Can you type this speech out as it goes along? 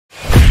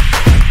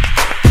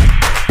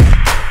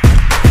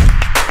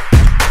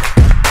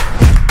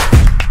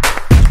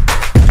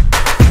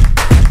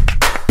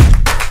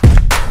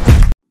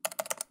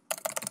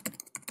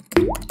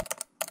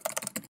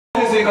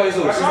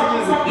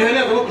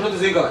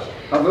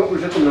angahe avuye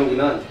kuri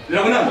 180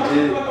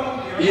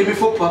 iyi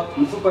mifupa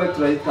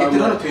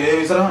turayitanga hano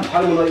tuyeza hano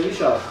hari umuntu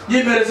ayishaka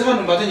yimereze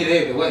hano mbaze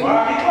nyirebe we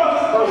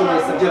hari umuntu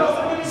ayisabye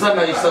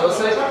zana yisaba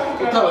se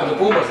utabanje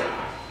kumbaza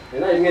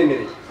nayo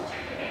imwemereye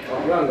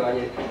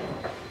wabanganye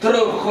tara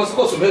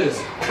kose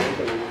umbereze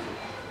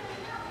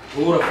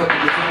urafata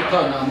igifu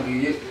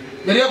utanambwiye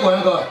yari yaguhaye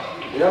ngahe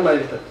yamaye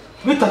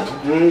bitatu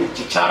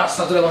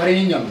cyarasadura bahari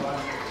y'inyama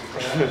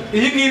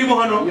iyi ngiyi irimo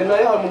hano iyo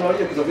nayo hari umuntu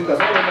wagiye kuza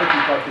kwigaza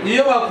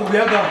iyo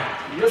bakubiye agahe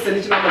byose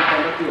ni kinama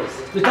bitandatu yose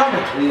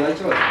bitandatu hari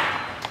kibazo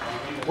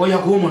oya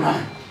guha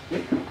umunani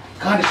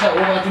kandi sha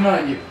uwo baje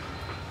unangira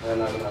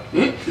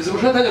izi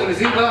Brochette ajya muri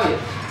zingahe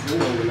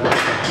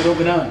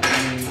 80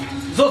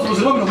 zose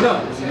ubuzima 80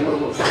 zirimo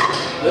rwose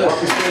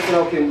wakwishyura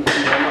nawe ukemura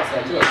amaso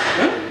ya kibazo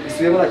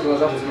isubiyemo nta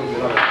kibazo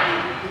kuzirugura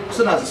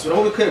gusa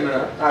nazisubiramo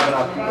bikemera ntabwo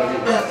nakwiganye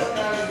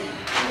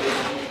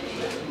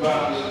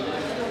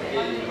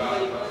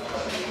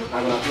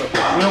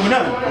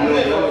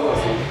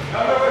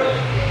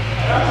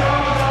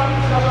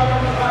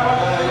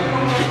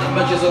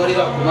amachezo hari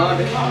la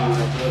kumande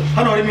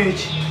hano harimo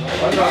iki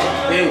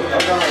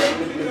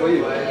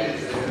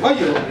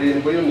wayo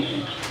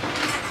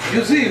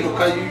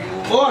yuziruka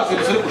waze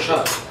bisore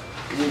kushaka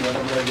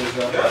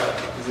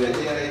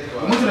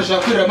umuntu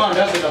nashaka kwira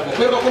amandazi ndako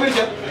kwera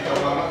kubirya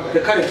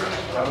reka reka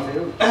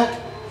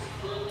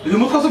uyu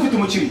mutwe ufite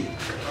umukiriya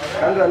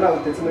kandi nawe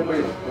utetse muri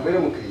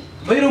mukiriya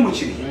bayiro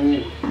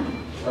umukiriya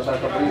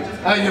bashaka kuri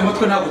ayo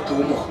mutwe ntabwo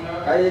tumuha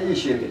aye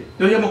yishimye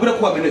yo mugure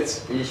ko wamenetse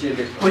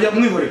yishimye oya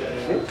mwihorera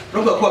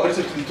nubwo ko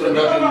wamenetse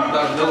turandaje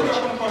ndagurike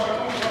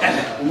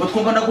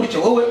umutwe ngana gutya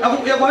wowe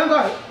yaguhaye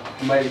ngahe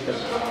mayi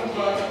bitatu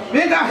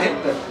bengahe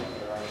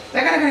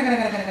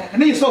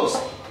ni sauce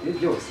ni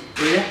byose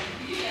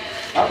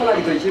hapo na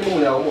gito kirimo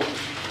umuntu yawo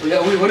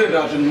oya wihorera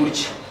ndaje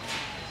muriki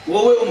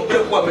wowe umugure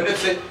ko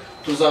wamenetse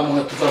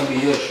tuzamuha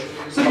tuzambwiye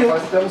sibyo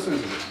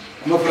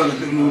amafaranga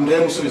ndunda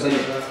yamusubiza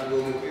nyine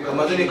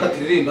kamaze ni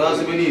katiriri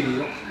ndaze be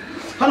nirira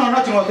hano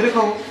nta kintu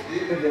waterekaho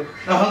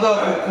aha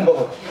ngaha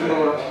kumbaba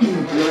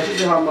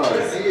yashyize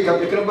amazi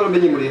kapike no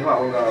menye muri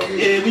haho ngaho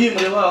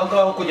biyimure baho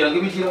ngaho kugira ngo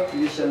ibigira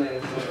ibishya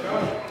neza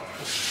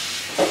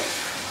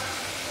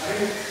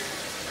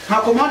nta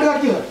komande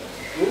harya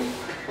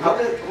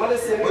komande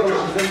semwe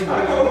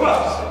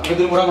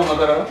ndio murama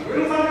magarara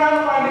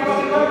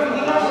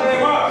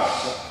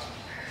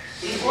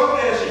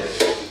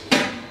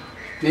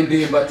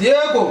NDIMBA-TV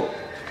yego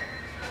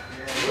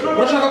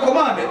urashaka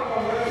komande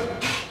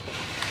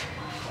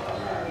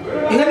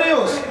ihene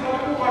yose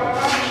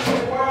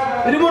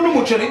irimo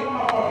n'umuceri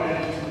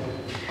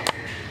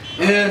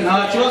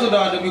nta kibazo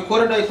ndaje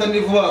bikora ndahita ndi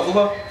vuba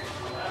vuba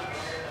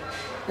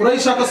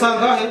urayishaka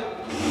sangahe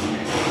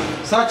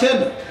saa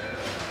 9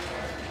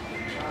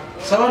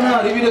 saba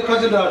ntari bire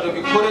kaje ndaje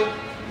bikore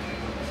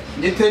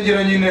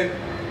nitengera nyine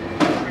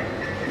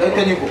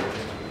ndahita nyigo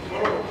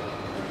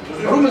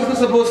urumeze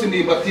se boss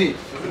NDIMBA-TV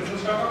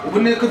ubu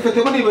neka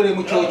mfite banibereye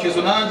mu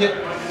cyokezo nanjye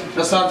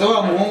nasanze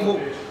wa muhungu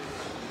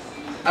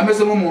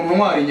ameze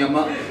nk'umuntu wari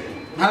inyama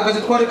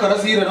ntagaze twari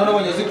karazira none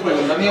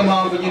abanyazikunda niyo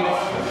mpamvu nyine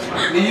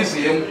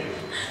niyiziyemo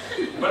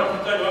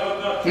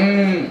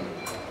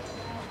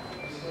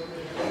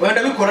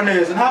wenda bikora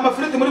neza nta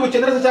mafiriti muri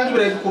bukenera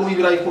cyangwa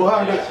ibirayi ku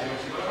ruhande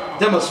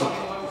by'amasuka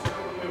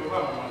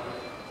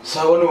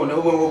sawa none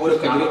ubu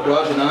reka ngire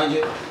courage nanjye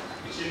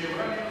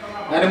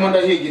narimo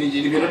ndahigira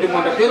ibintu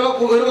ndimo ndakera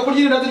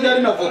kurya indazi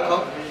byari na Avoca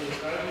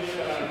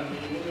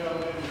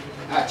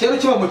kera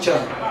kiba mu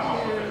cyaro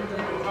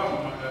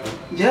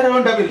njye rero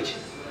ndabirye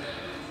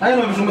nayo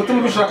numvise umutima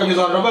ubishaka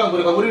nyuzana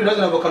bangurika muri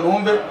indazi na Avoca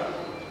numve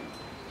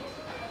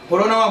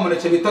urabona wa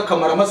muneke bita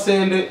kamara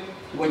amasende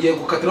ngo ngiye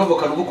gukatira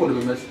Avoca n'ukuntu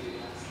bimeze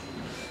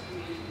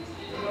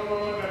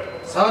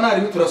sawa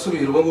nari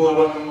biturasubira ubu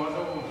ngubu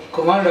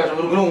komande yaje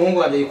buri umuhungu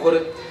wanjye yikore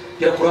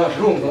gira courage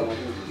urumva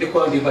ndi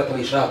kwa NDIMBA-TV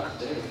bayishaka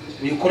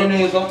uyikore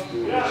neza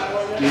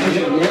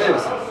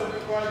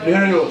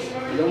niyo yose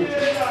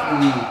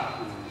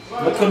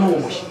mutwe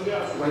n'umushyi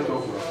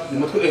ni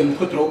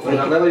mutwe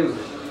turawukura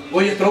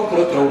oye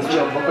turawukura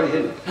turawurya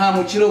nta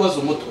mukiro baza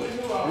umutwe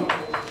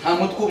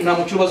nta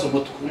mukiro baza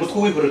umutwe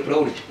w'ibure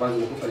turawurya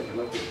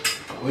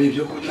oye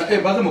ibyo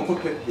baza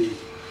mukupe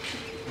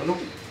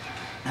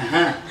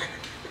aha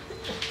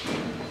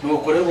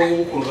nuko rero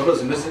wowe ukuntu rero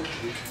zimeze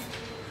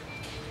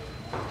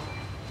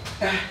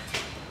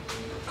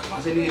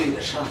kamaze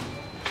n'irira shaka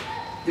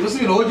ibose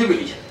ibintu wowe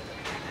biriya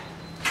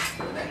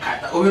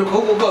ubiruka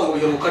ahubwo bwawe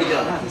ubiruka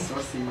ryana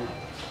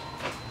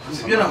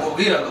sibyo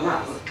nakubwiraga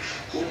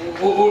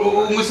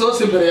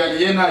umusosi imbere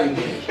yanjye ye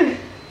ntayimbuye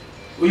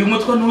uyu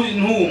mutwe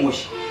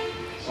ntuwumushye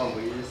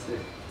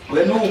we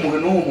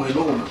ntuwumuhe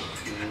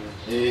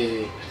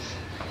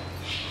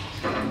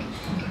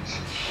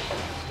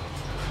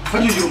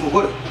hanyugira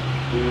umugore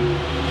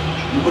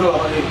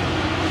wawe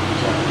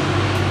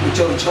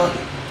icyaro cyane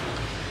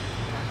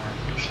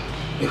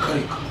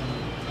reka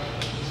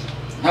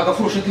nta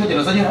gafurusheti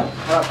hagera azanyira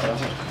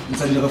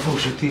nzanira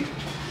agafurusheti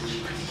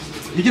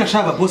igira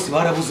shaka boss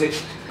barabuze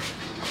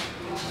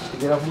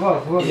kugera vuba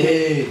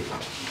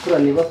kura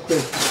niba twe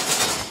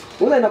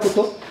Uzana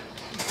kuto.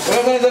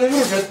 Organizana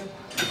Brochette.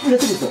 Ule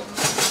kuto.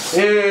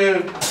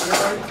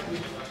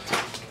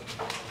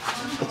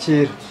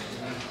 Akira.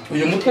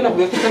 Uyu mutwe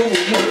navuye ko utari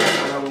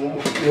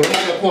umuntu.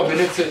 Yoroshye ko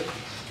wamenetse.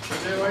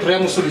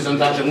 Turamusubiza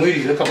ndaje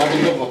mwirire kabandi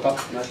n'avoka.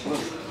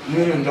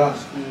 Mwirire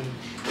ndaje.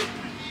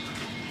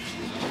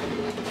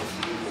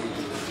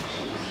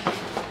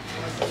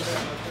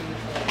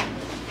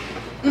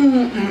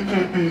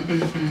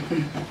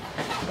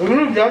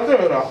 Ubu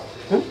byatera.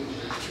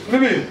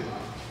 Bibi.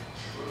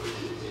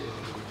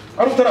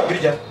 Ari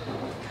utarabirya.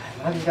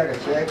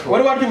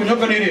 Wari warya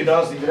ubunyobwa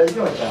n'irindazi.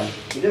 Biraryoha cyane.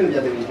 Ibyo bintu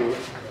byadebikiwe.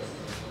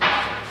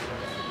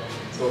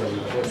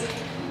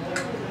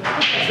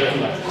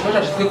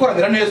 Bashaka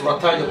twikoranira neza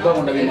uratangiye kuvuga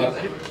ngo ndabimara.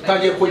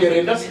 Tangiye kugera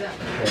indazi.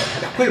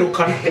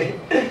 Kwirukana.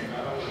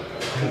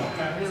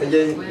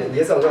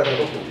 Ngiye sanga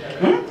ko.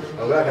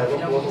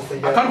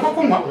 Akantu ko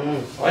kunywa.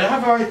 Oya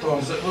have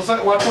wayitonze.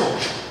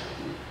 Wacuruza.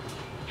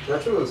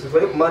 Nacuruza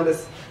sivaye kumande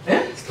se.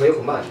 Sivaye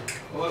kumande.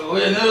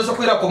 Oya neza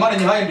kwira komane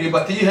nyihaye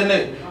NDIMBA-TV Wihene.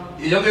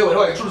 Iyo ngiyo wari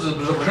wayicuruza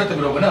Brochette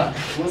 80.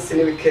 Munsi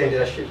ni weekend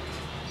irashira.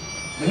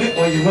 Ni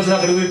oya muzi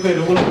nagari weekend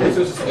ubona ko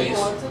cyose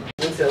sigayise.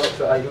 Munsi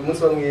ayo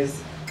munsi wa mwiza.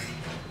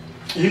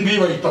 Iyi ngiyi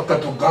bayita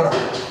katugara.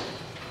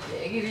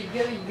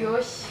 Ibiryo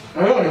biryoshye.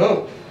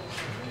 Ayo.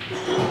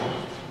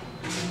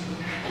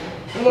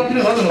 Uba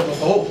kiri hano na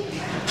papa.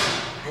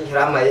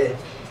 Ntiramaye.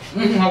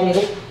 Ntabwo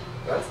ngo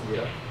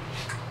Basigira.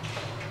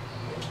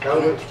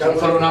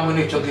 cyangwa namwe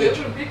nicyo gihe.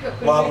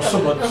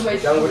 Wabusobanutse.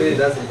 Cyangwa uri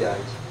ndazi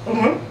ryanjye.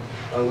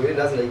 Cyangwa uri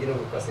ndazi ndagina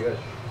ko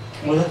kasigaje.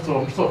 Muza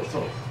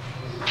to.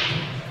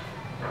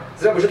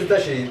 Zira Brochette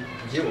tashi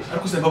byibu.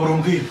 Ariko se mbabura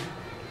umbwira.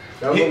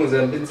 Cyangwa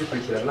muzambi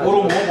nzikurikirana. Uri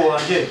umuhungu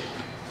wanjye.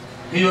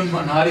 Iyo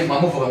ntari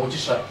mamuvuga ngo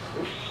gishaka.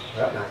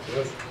 Nta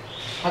kibazo.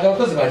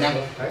 Agakoze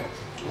banyanga.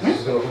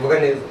 Uzaba kuvuga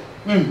neza.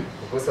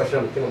 Kuko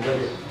sashira mutima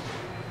mbere.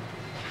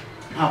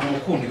 Nta muntu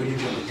ukunda ibiri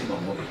byo mutima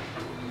mubi.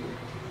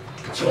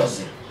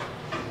 Kibazo.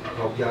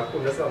 Ntabwo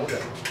byakunda sa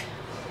mugana.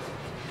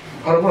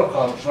 Arabura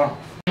karusha.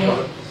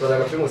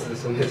 Turaga primus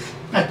dusomeza.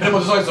 Primo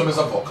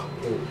zizomeza Avoca.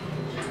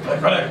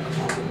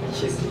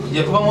 Kisi.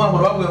 Ye kuba mwa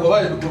muri babwe ngo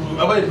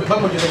abaye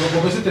bamugeze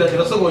ngo besitira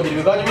kirasogongera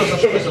ibiganye byose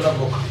ashobora na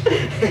Avoca.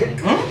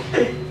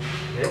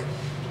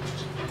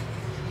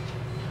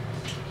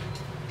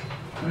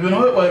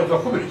 Ibintu we waheruka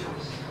kubirya.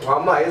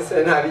 Wamaye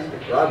se ntabi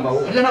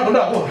wamawo. Njye ntabwo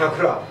ndaguha.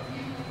 Ntakura.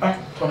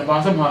 Tone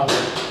banze mpawe.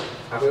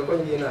 Akwiye ko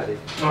ngiye nare.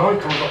 Aho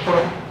tuza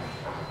kora.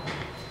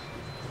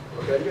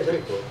 Bakajya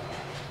ariko.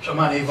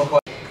 Shamane iva kwa.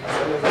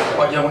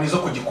 Wagira ngo nizo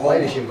ku gikombe.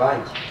 Wayirisha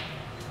imvange.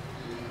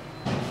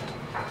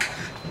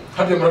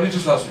 Hadi murari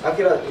tusasu.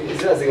 Akira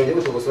izira ziganje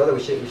gutogosoza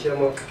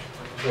gushyiramo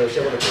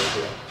gatoki.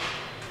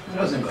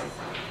 Irazinga.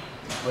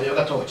 Oya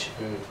gatoki.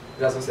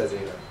 Irasosa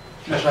zinga.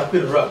 Nashaka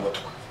kwirura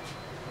amatwa.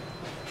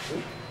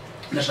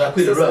 Nashaka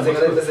kwirura amatwa.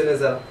 Zinga bimeze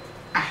neza.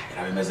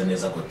 Irabimeze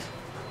neza gute?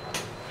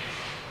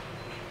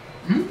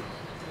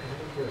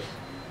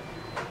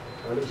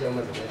 Abantu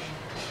cyamaze menshi.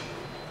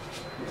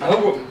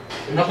 Ahubwo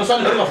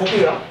nakosana kama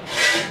fukira.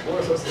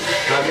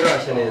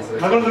 Ntabirashya neza.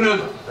 Ntabwo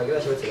neza.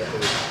 Ntabirashya batse.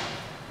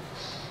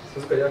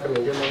 Suzuka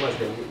yakamenge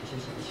n'amazi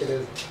iki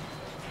neza.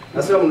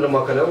 Asura mu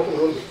ndamakana bo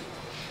kurundi.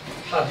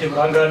 Ati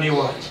burangara ni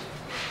wanje.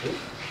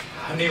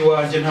 Hani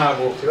wanje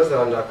ntago. Kibazo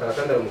bandakara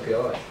kandi ari umukiriya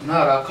wacu.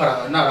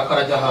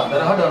 Narakara jya handa.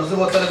 Arahadaruze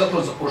botareza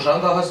kuruza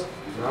kurushanga hasi.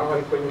 Naho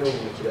ariko nyine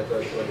umukiriya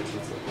twabitse.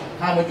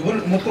 Nta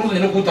mutwe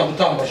no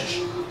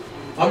gutambashije.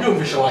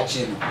 Abyumvisha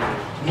wakintu.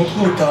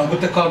 Mutwe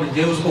utambute kandi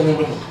ngiye uzi ko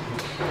nkunda mutwe.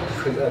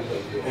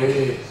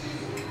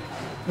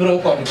 Nura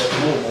kwandika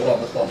mu wa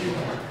mutwe.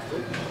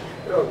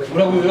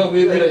 Ura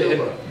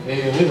birahera.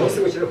 Wose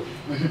gukira.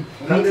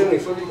 Kandi mu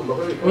ifobi kumba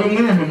ko. Oyo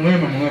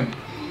mweme.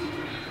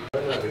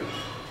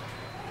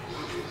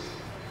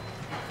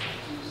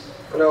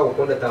 Ona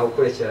ukunda taho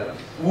kurecyara.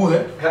 Uhe?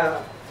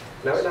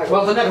 Nawe nako.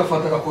 Wazanya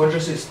gafata gakonje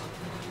sister.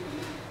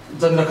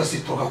 Nzanira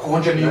gasito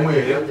gakonje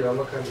n'inywere.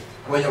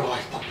 Weya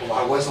wahita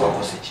wagwese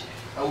wakoze iki?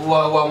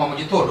 Wa mu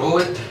gitondo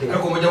wowe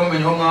ariko mujya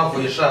mumenya aho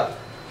mwavuye sha.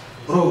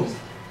 Bro.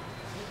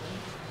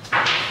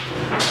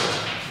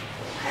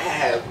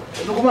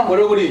 Nukumango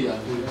rero buriya.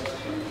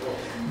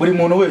 Buri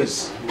muntu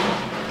wese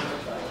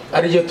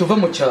ari gihe tuva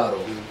mu cyaro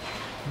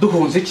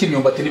duhunze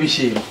ikimyumbati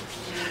n'ibishyimbo.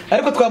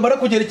 Ariko twamara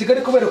kugera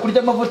Kigali kubera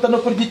kurya amavuta no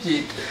kurya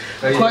iki.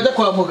 Twajya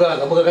kwa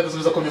muganga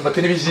dusubiza ku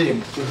myumbati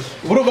n'ibishyimbo.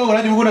 Urumva ngo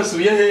nanjye ubu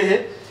nasubiye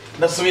hehe?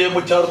 Nasubiye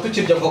mu cyaro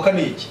tukirya Avoca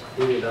niki?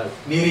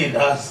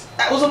 Nirindazi.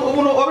 Uzo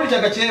umuntu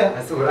wabiryaga kera.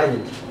 Asuburanye.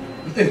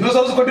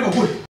 Ntuzabuze ko ndi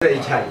bugure.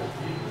 Icyayi.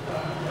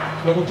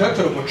 No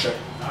gutatira umuceri.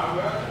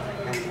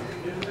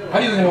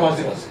 Hari izindi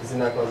wazibaza.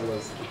 Zinakoze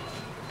bose.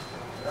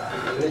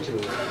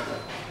 N'ikirungo.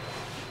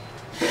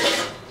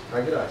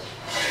 Agirash.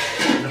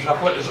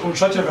 Nashaka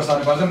unshakira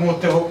gasane baze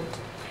muteho.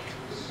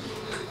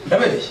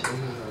 Ndabeshye.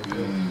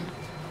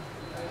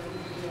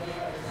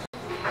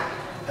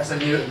 Asa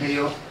niyo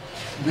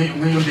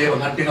ndeba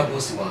nka ndega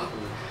boss wawe.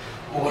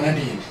 Ubona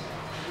ndinde.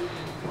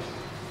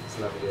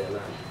 Sinabirya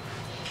nani.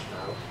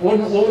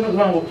 Wowe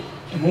ntango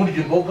murya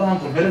imboga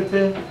ngo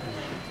mperete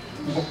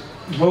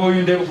Ngo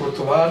yinde ko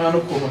tubana no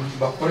ko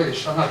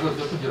bakoresha nta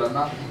byo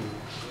kugirana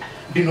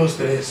ndi no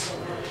stress.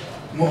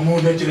 Mu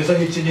ntekereza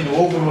nk'iki nyine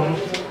wowe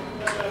umuntu.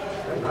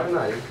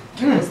 Nayo.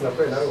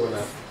 Sinakwe narubona.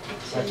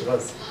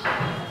 Ntakibazo.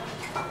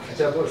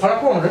 Cyakoze.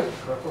 Harakonje?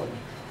 Harakonje.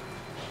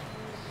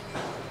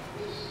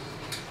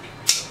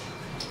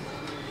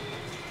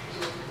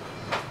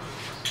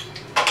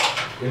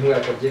 Inka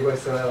akabyigwa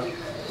sana.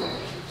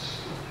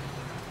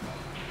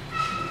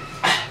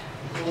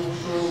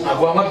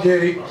 Agwama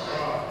byeri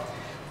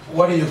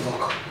wari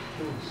Avoca.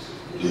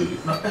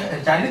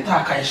 Cyane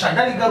itakaye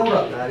shanda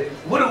rigarura.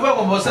 Buri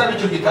rwego mu basara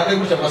n'icyo gitakaye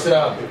gutya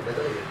amasera.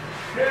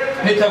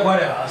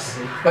 Nitagware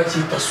hasi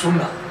bakita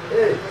suna.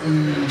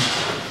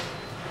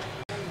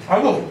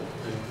 Abo.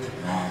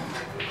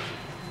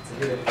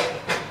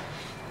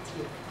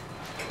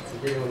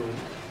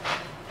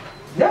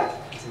 Ya?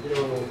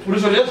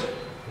 Urisoleza?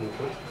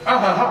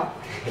 Aha.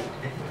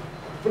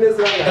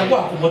 Puneza nga. Ndagwa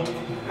ku mutwe.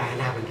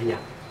 Ntabwo ndinya.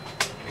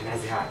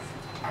 Nazi hafi.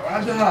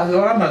 Abandi hazi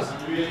Arabamaze.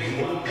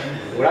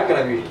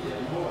 Uragarabiri.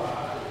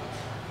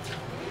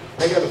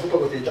 Nagira bifuko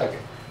gutitaka.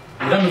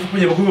 Ira mifuko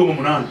ye bakubiye mu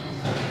munani.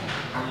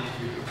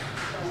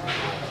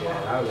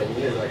 Nawe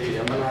nyine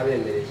zakiriyama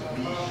nabendereye.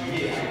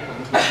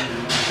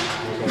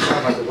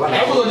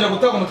 Ariko uzongera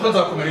gutanga umutwe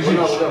azakomera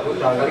ijisho.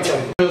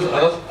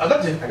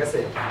 Agati?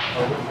 Agasenya.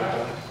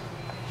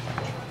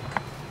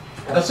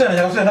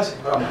 Agasenya nase.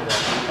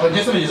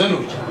 Abageze bigeze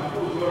n'uruki.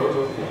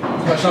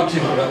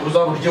 Twashampiyona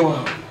uzaburyo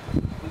wawe.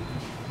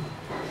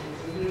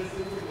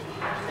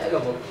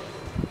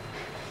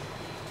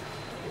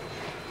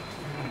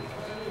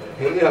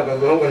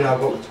 Nihagazeho ngo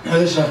ntabwo.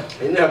 Aresha.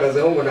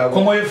 Nihagazeho ngo ntabwo.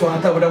 Komo yefu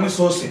hatabura mu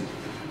isosi.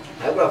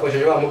 Ariko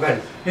urakoresheje wa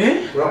mugani.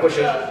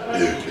 Urakoresheje.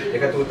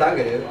 Reka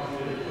tuwutange rero.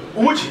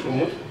 Umuki?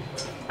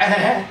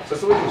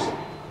 Sasa ubugusa.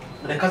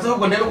 Reka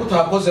ahubwo ndebe ko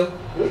utakozeho.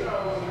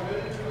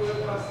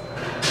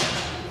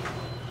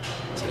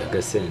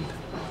 Agasenda.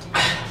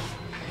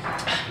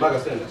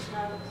 Magasenda.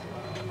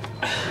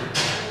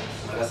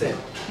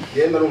 Agasenda.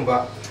 Yemba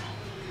numva.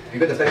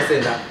 Bigo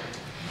dagasenda.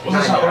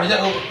 Urya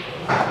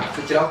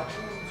Sukira.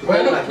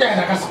 Bueno, ya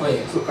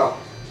nakaswe. Suka.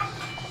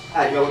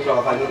 Ari babo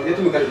turabafanya. Iyo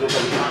tumikari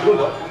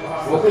numva.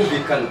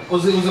 Wakumvikana.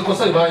 Uzi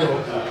kosa ribayeho.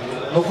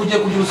 No kugiye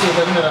kugira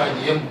usoza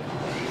binarangiyemo.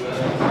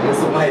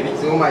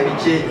 Umaye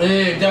bike.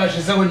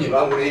 Byashizeho nyine.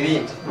 Bangurira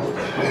ibindi.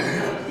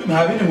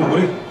 Nta bindi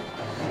mugore.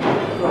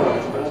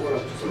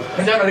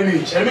 Kajyana ari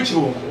biki? Ari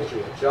ikirungo.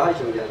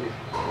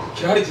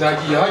 Kirahari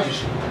kiragiye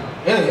hagije.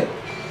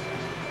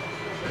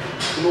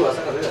 Kuno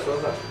asaka zera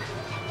soza.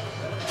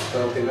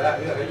 Tawutembera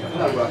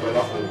ntabwo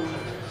bafunga.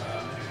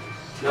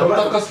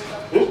 Karota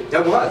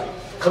Jaguhazi.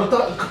 Karota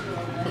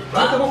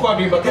ko kwa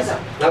NDIMBA-TV.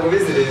 Ntabwo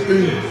bizi rero.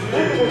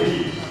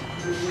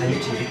 Hari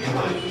ikintu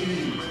bituma.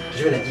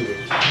 Jewe nagiye.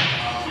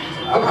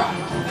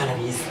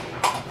 Arabizi.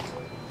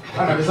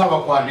 Hana bizaba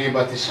kwa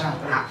NDIMBA-TV.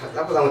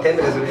 Nakuza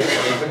mutembereza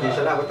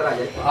ubivugisha ntabwo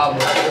tarajya.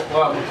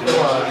 Wa mutwe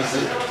wabize.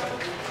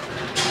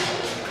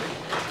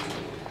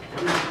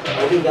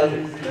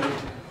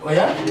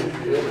 Oya?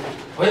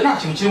 Oya nta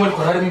kintu kirimo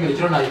ariko harimo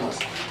imirikiro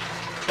nayimaze.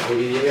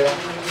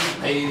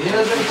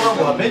 Rero zari kuba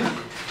ngo bamenye.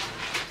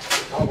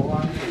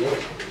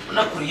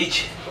 Nakuriye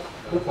iki?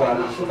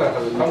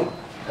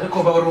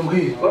 Ariko baba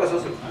rumbwiye.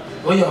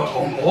 Oya,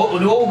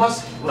 uri wowe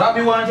umaze.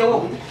 Urabi wanje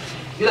wowe.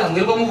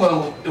 Birambwirwa muvuga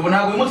ngo ibo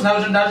ntabwo uyu munsi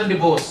naje ndi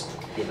boss.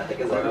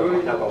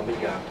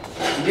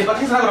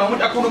 NDIMBA-TV ntabwo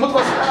namundi akunda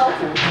umutwe wose.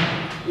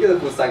 Iyo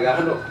kusanga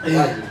hano.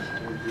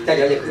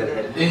 Cyari yaje kuzana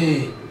hera.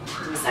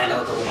 Sana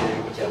bakabona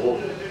kugira ngo.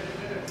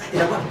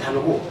 Iragwa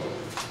bitano bo.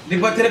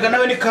 NDIMBA-TV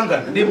nawe ni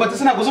kangana.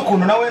 NDIMBA-TV naguze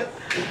ukuntu nawe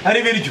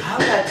ari biryo.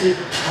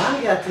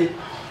 Hangati.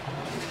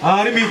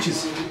 Ari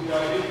mikizi.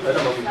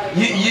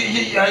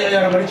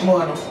 Yaramara iki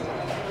mwana.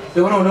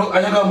 Reba none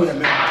ayagamu ya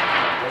mbere.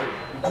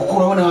 Kuko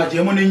urabona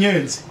hagiyemo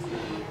n'inyenzi.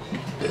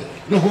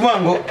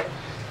 Nukuvuga ngo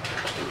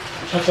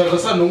shaka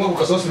gasano ngo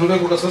kugasosi nure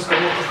kugasosi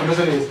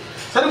kameze neza.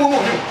 Sari mu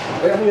muntu.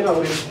 Oya mwe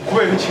nabo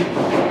Kubera iki?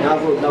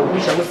 ntabwo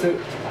bishamuse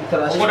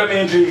bitarashye. Ubona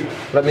menje.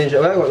 Uramenje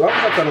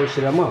wakata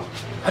nushiramo.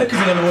 Ariko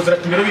izina n'ubuzira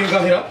kimero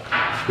bingahira.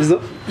 Izo?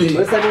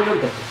 Wese ari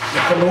n'undi.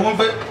 Reka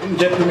numve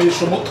nje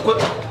kumisha umutwe.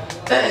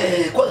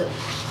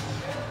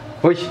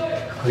 Oyi,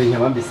 kuri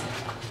nyama mbisi.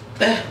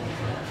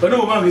 Bano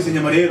bubangiza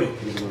inyama rero.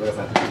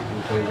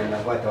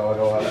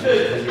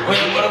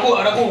 Oya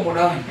araguha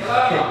umunani.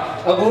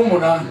 Aguha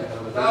umunani.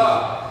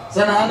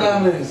 Sana hanga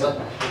ameza.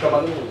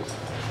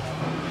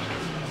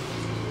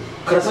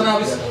 Karasa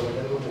nabi.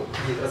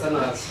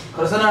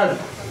 Karasa nabi.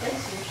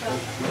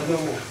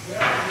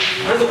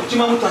 Ariko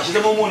kutima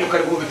mutashizemo umunyu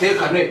kari ku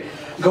bitekane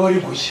ngabari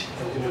gushye.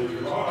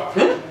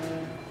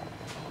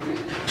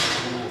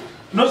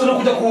 Nozo no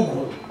kujya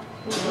kugu.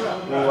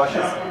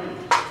 Washase.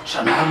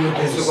 Shana hamwe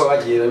Ese ko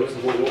bagiye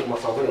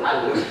mafavore.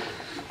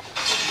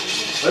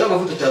 Wala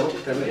mavuta cyabo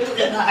kitame.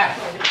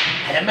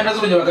 Aya mena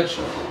zo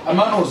bagacu.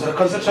 Amanuza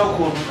akaza cha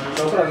ukuntu.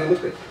 Cyakora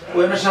ngutwe.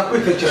 Oya nashaka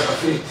kwitekera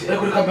afiriti.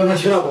 Ariko reka mbe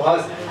nkashira Shira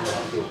buhazi.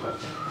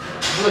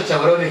 Uzo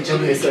cyabaro ni cyo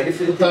mbese.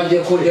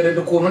 Utangiye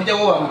kongerera ukuntu rya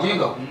wo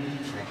bamuginga.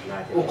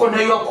 Uko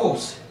nayo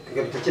yakose.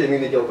 Ngabitekere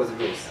mwine byo wakoze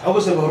byose.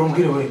 Abo se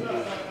barumbwire we.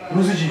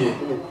 Nuzigiye.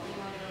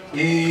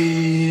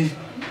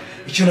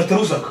 Ikintu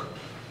ataruzaga.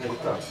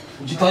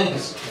 Ugitaye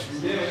gusa.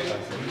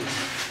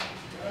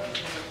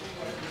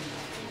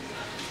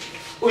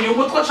 Uyu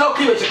mutwe ashaka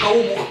kwibeshya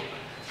kawumu.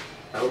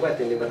 Ahubwo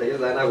ati ndimbata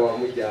ntabwo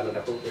wamujyana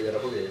ndakubwira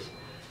kubeshya.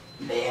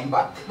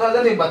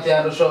 Ndimbata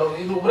yandusha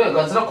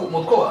uburenganzira ku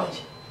mutwe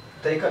wanjye.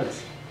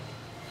 Utayikanise.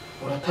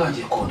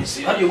 Uratangiye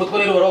konesi. Hariyo umutwe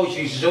rero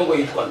warawukirishijeho ngo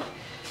yitwa nde?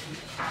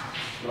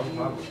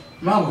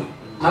 Mawe.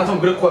 Nazo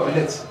mbere ko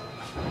wamenetse.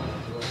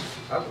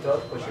 Ako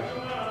turakoresha.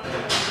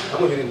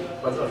 Amujiri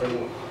bazaza mu.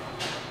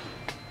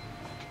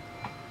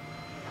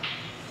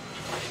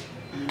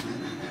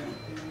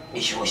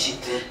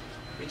 Ishyushite.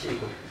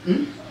 Bikiko.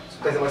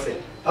 Sukaze mase.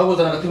 Ahubwo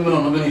zana gatima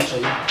none mbe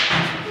nicaye.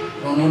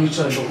 None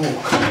nicaye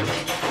ndohuka.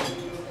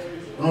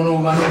 None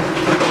ubana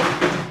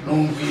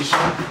numvisha.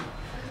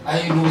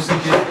 Ayi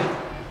nuzije.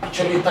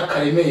 Icyo bita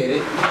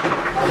karemere.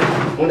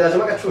 Munda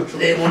hajemo agacucu.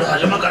 Munda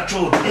hajemo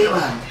agacucu.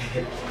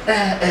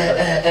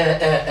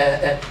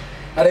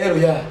 Rero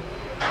ya.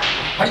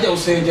 Harya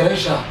usengera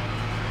esha.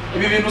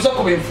 Ibi bintu uza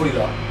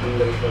kubimfurira.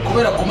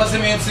 Kubera kumaze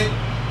iminsi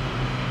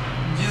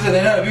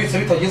gize narabitse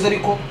bitageze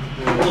ariko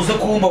uze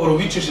kumba baro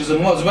bicishije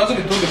mu mazi banze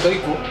bitondeka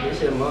ariko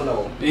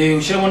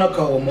ushyiremo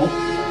n'akahomo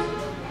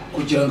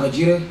kugira ngo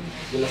agire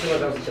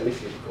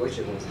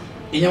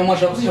inyama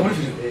ashaka kuzishyira muri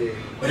firigo.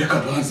 Reka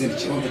banze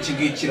n'ikibazo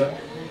kigikira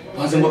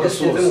banze ngo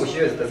agasoze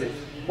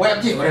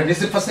wayabyibara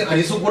ndetse pase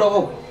ari isugura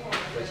wowe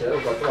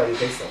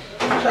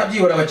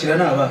shabyibara abakira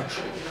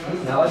n'abacu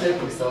nabaje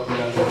kubisaba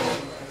kugira ngo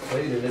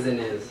bari bimeze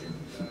neza.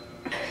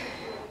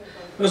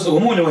 Uzo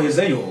umunyu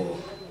wahezeyo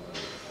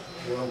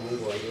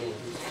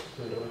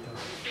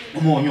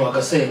umunyu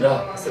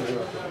agasenda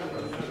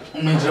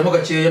unenjeramo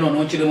gakeya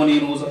noneho kiremo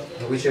n'iruza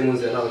wicaye mu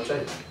nzira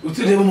n'abacaye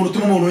utireba mu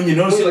rutuma umuntu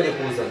nyine rose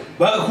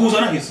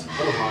bakuzana hise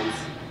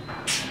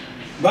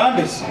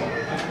bandese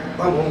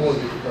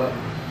bamundi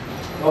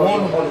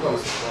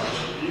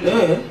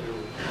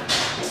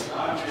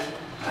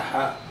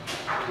aha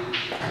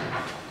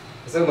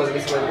ese maze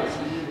bisaba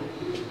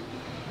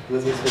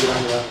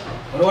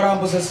wari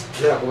warambuze se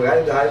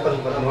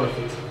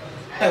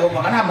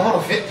nta mahoro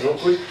ufite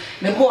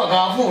nibwo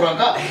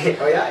wagavuraga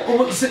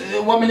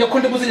wamenya ko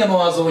ndibuze inyama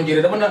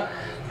wazongerera abona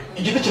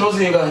igiti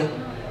kiroze ingahe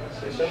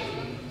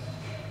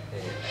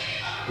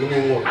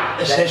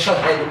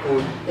esheshatu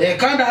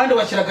kandi ahandi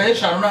washyiragaho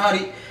eshanu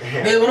n'ahari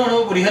reba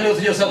noneho buri hene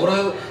yose yose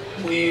aguraho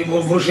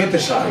brochette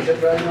eshanu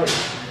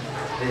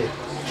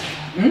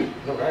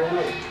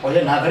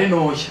oya ntabwo ari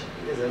ntoya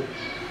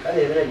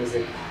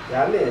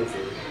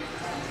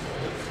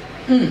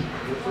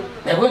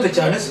yagonze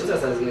cyane se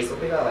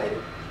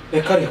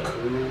reka reka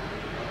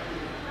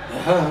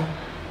aha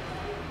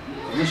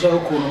nishaka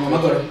ukuntu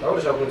mpamagara aho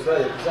ushaka kutwara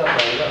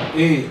tuzapanga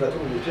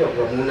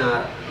tugatugura mu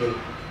ntara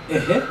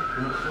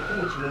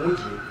mu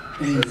mujyi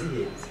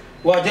zihenze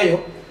wajyayo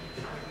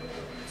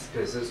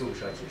sipesi zo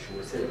gushakisha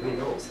umusere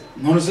mwinga hose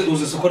none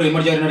uzi isoko ririmo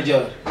ryari na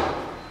ryari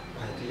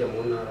tujya mu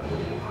ntara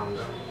muri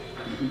Muhanga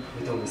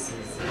bita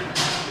Misizi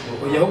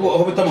ahubwo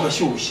aho bita mu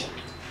Gashyushya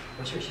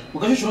mu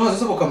Gashyushya urahazi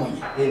se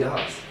Kamonyi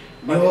ndahazi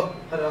niba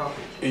hari aho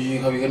iyi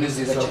nkabiga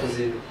nziza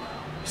cyane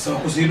bisaba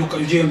kuzinduka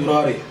ugenda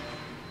urare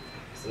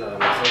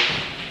sinaramuso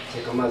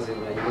cyeka amazi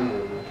y'umuntu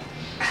n'umuntu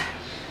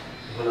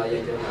mbona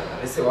yegera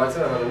ese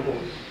watsara umuntu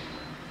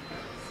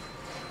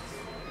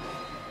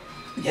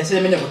yase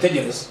yemenya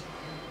gutegereza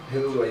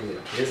heruwa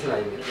yimira yese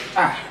nayimira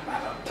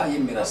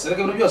tayimira se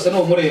reka ibintu byose ni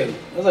umurero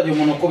ntazajye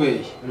umuntu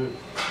ukubeye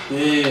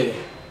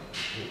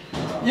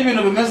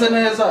y'ibintu bimeze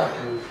neza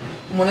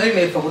umuntu ari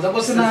nepfa kuza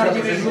ko sinarya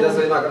ibijumba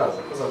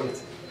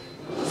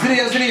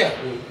ziriya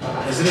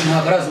ziri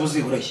ntabwo arazi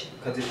buzibureye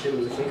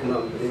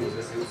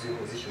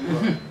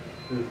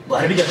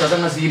bari bijya ataza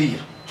nka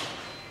zirira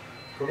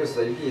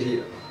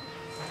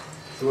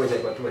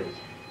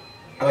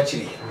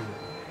abakiriya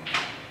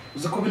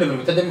uzi ko bino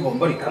bintu bitajya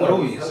bihomba ariko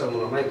warabizi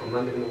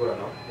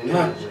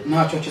nta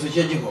cyokezo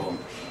kijya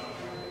gihomba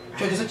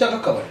icyokezo cyangwa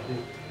akabari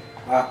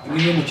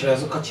niyo umukiriya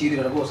azi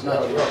ukakirira rwose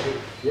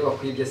iyo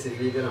bakwibye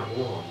sivide ntabwo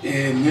ubuhomba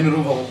mwene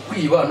urumva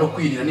kwiba no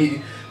kwirira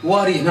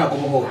wariye ntabwo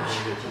ubuhomba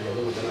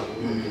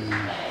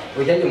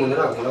ujyanye umuntu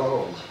ntabwo umuntu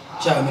abahombye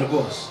cyane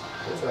rwose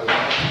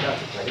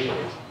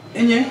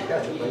enye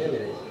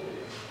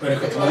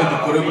reka tumaze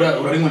dukore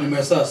urarinywa nyuma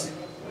ya saa sita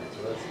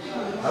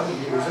ahubwo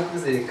igihe uze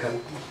kuzirikana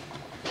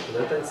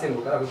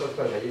udatatsimbuka ari uko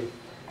twaragaye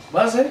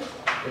baze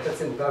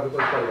udatatsimbuka ari uko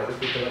twaragaye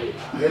twita bari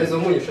mwereza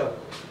umunyu ushaka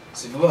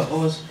si vuba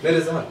hose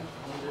mwereza hano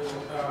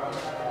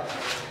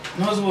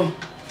ntuzi ubona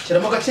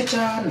shyiramo gake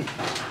cyane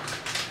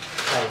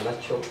cyane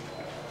nacyo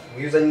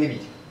iyo uzanye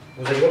n'ibiri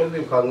uzanye wari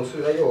uzirukanga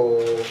usubirayo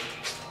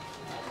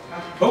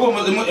ahubwo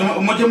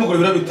umujye mugura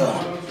ibiro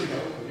bitanu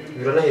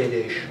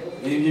biranahendesha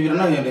ibyo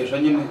biranahendesha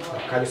nyine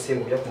kandi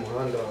usimbuka ujya ku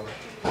muhanda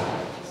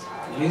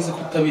urizi ko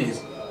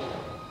utabizi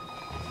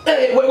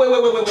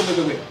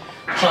we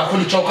ushaka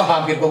kunicaho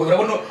ukahambirwa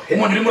urabona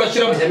umuntu urimo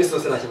urashyiramo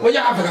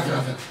oya ave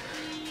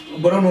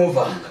mbona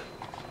n'uvanga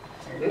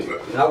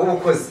ntabwo uba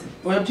ukoze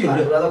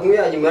uraza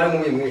kumwiyanyu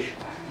mwari mwinshi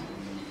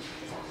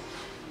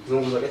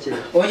zunguza gakeya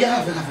oya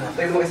ave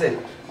tegemo gaseni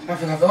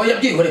hafi aho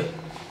yabyihoreye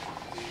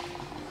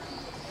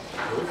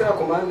ukora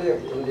komande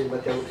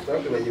NDIMBA-TV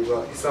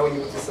twakibagirwa isaho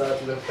nyuzi isaha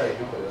tuzataye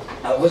bikorera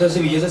abo zazi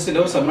bigeze se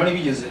ndabo saa 8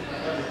 bigeze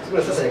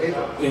tubura sasa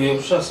yakayita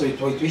ushase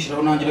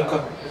tuyishyiraho nanjye reka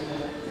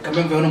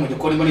kamembe hano mu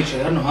gikoni mba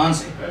nicaye hano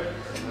hanze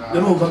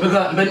urumva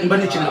mba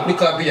nikinira kuri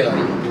Kabila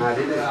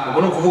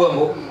ubwo no kuvuga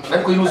ngo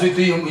ariko yinuzo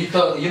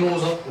yita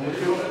yinuzo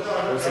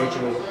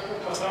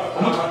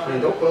umutwe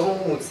ndakora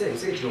nk'umutse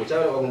ese ikintu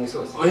cyaba mu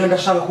misozi oya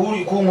ndashaka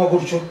kunywa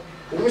gutyo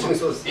ubushe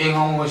misozi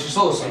nka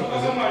shisosa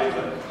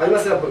hanyuma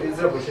zira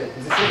Brochette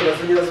zisigira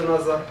zonyirazo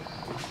naza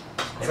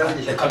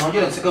reka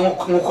nongere nsiga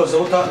nk'ukoze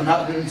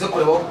nze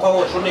kureba ko aho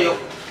washoneyo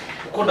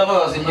uko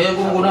ndabazi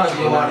mwebwe ubwo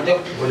ntagiye warya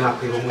ngo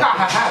nakwirumwe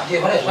hagiye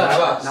baresha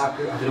abazi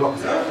nakwirumwe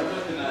wakoze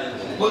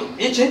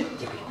iki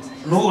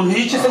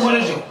n'iki se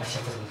nkoreje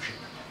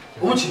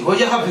umuki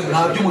oya hafi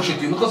nta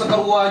by'umushiti mutwaza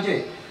kari uwanjye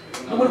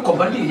no muri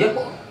komba ndiye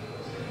ko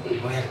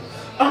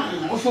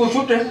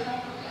ushute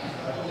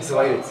ese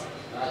wayetse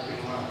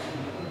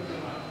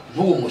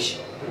ntugumushye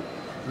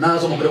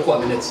nazo mugire ko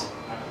wamenetse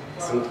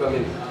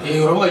simutwamenye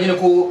uravuga nyine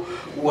ko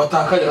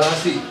watakaye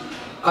hasi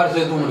kandi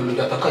se ndumuri mu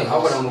byatakaye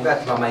ahubwo na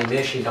mugati bamaye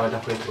menshi ndabada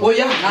kweto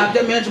oya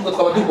ntabyo menshi ngo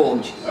twaba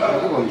duhombye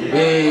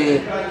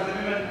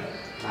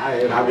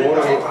ntabwo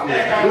worohe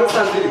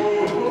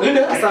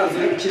niyo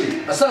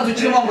asanzwe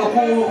ukiri mpamvu ko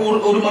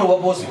urimo ari uwa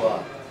bosi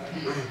wawe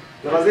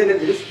nabazene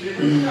byinshi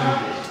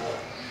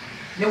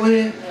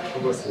yewe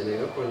bose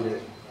rero konye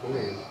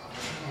umwenda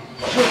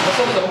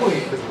asoza kuguhe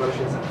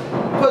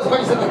kwezi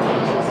kwagize gato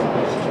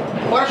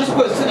warashize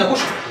ukwezi se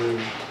nyagusha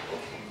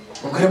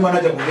ukarema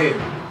najya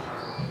guhera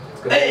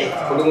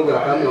kundi mubwira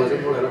kandi wanze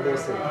kuvugana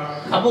bose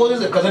abo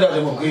uzize kazi ndaje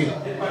mubwire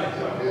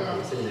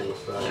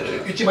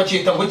iki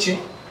bakita ngo iki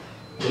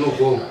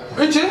n'ubwo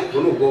iki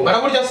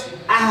baraburya se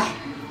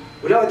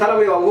uriya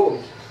utarabuye wango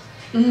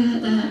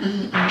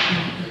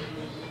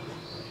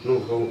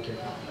n'ubwo muke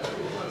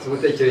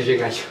ugutekereje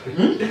nkacyo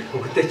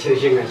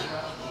ugutekereje nkacyo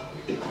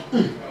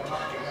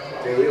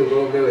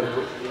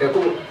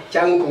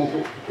cyangwa uku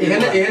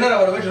ihene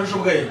arabara benshi rusha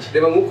ubwenge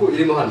reba nk'uku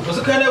irimo hano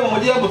uzi ko ihene mu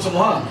mujyi yambutse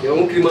umuhanda reba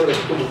nk'uko irimo hano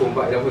gafite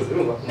umukumba iravuze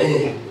urumva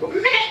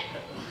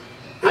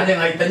nanjye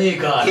nkahita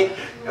nyigana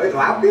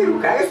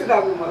wabwiruka ese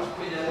naguma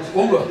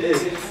umva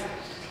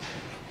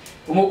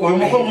uyu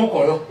mukwe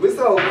nk'ukoyo wese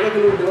wavuga ko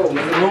n'ubundi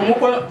bawumaze uyu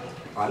mukwe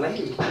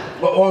wanahiye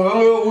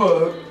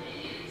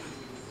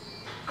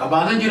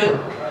kabanza ngire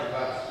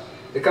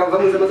reka mva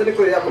muze maze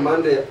nikorera ya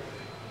komande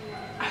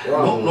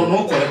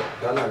ntukore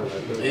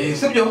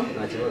sibyo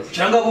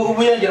cyangwa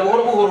ubuyengera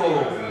buhoro buhoro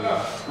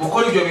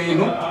gukora ibyo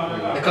bintu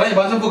reka nanjye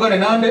banze mvugane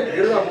nande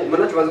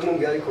manacyo banze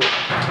kumubwira ariko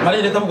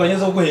mariya leta mvuga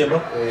neza guhemba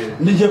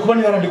ndigiye kuba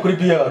niyarandi kuri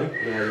PR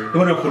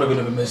niba rero ukuntu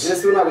ibintu bimeze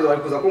ese ntabwo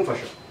bari kuza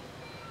kumfasha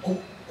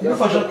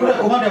kumufasha kuri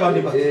komande ya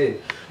NDIMBA-TV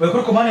bari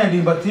kuri komande ya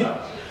NDIMBA-TV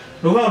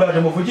nuvuga ngo ndaje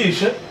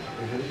muvugishe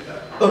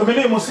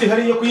urumene musi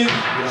hariyo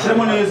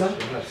kuyishyiramo neza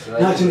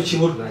nta kintu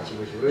kibura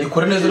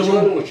ikore neza rwo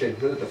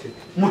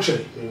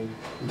umuceri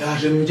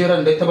ndaje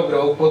ngera ndahita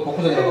babwira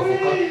bakuzanira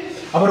agafuka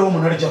aba ari wo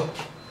umuntu aryaho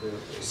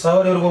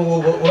sawa rero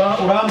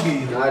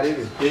urambwira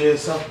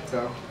sawa